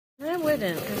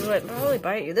wouldn't, because it would probably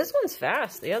bite you. This one's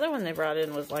fast. The other one they brought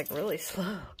in was like really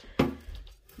slow.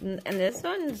 And this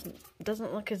one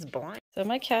doesn't look as blind. So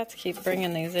my cats keep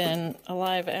bringing these in,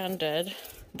 alive and dead.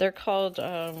 They're called,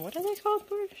 what are they called,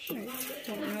 Bush?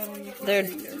 They're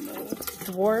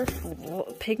dwarf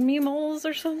pygmy moles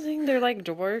or something. They're like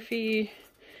dwarfy,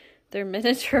 they're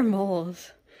miniature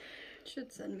moles.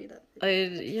 Should send me that.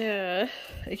 Yeah,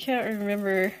 I can't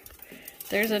remember.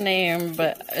 There's a name,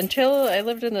 but until I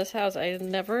lived in this house, I had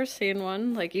never seen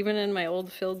one. Like, even in my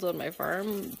old fields on my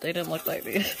farm, they didn't look like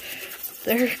these.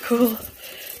 They're cool.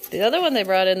 The other one they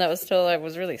brought in that was still,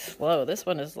 was really slow. This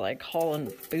one is like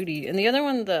hauling booty. And the other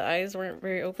one, the eyes weren't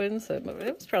very open, so it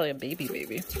was probably a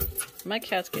baby. My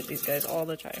cats get these guys all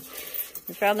the time.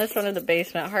 We found this one in the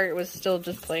basement. Hart was still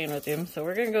just playing with him, so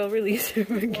we're gonna go release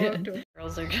him again.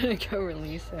 Girls are gonna go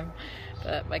release him.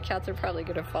 But my cats are probably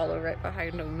gonna follow right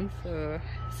behind him, so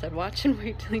I said watch and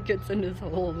wait till he gets in his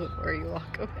hole before you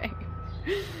walk away.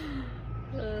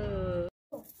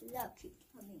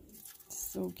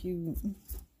 So cute.